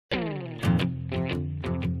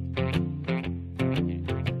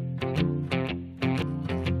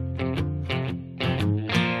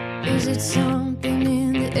it something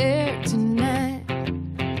in the air tonight?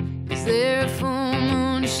 Is there a full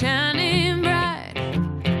moon shining bright?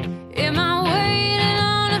 Am I waiting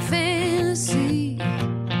on a fantasy?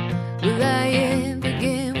 Will I ever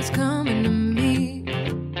get what's coming to me?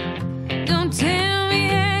 Don't tell me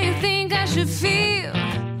how you think I should feel,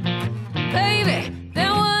 baby,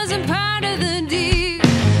 that wasn't part of the deal.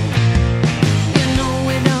 You know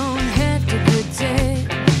we don't have to pretend,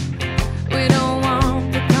 we don't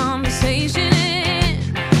want the conversation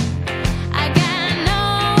in. I got no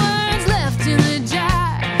words left in the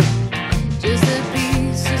jar, just the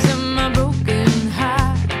pieces of my broken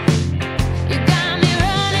heart. You got me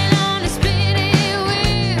running on a spinning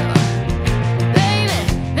wheel, baby,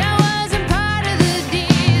 that wasn't part of the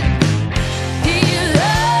deal. Do you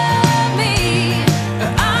love me,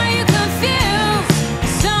 or are you confused?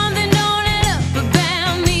 Something don't add up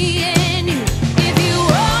about me and you. If you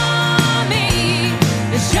want me,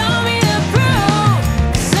 then show me the proof.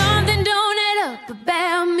 Something don't add up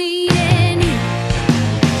about me and you.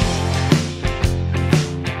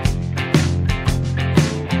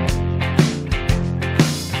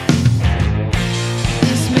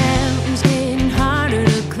 This mountain's getting harder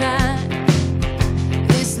to climb.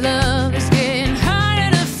 This love is getting harder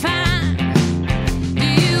to find. Do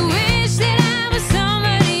you wish that I was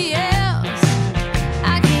somebody else?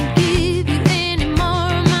 I can't give you any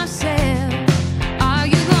more of myself. Are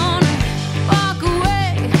you gonna walk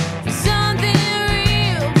away from something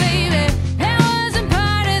real, baby? That wasn't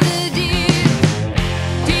part of the deal.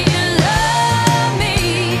 Do you love me,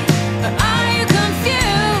 or are you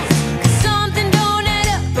confused? 'Cause something don't add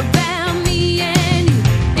up about me and you.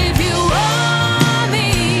 If you want me,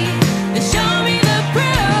 then show me the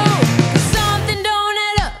proof. 'Cause something don't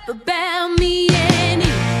add up about me and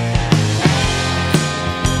you.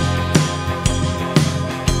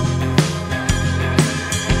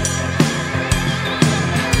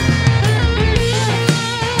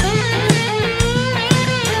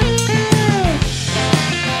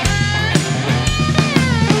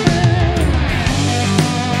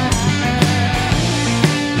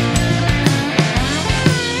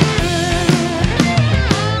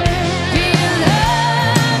 Do you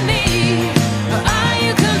love me, or are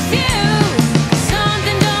you confused? 'Cause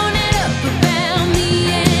something don't add up about me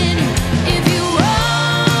and you. If you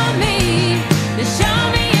want me, then show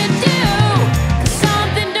me you do. 'Cause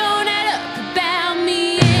something don't add up about me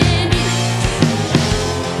and you.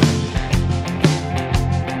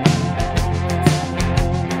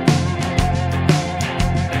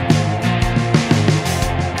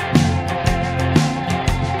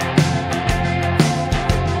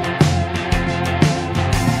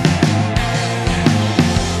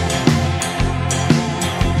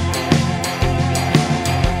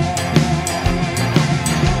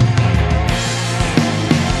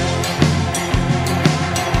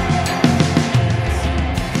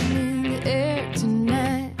 In the air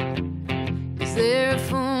tonight, is there a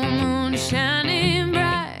full moon shining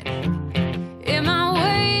bright? Am I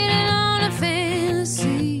waiting on a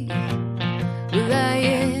fantasy? Will I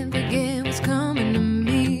ever get what's coming to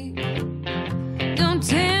me? Don't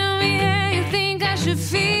tell me how you think I should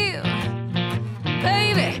feel,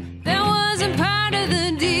 baby,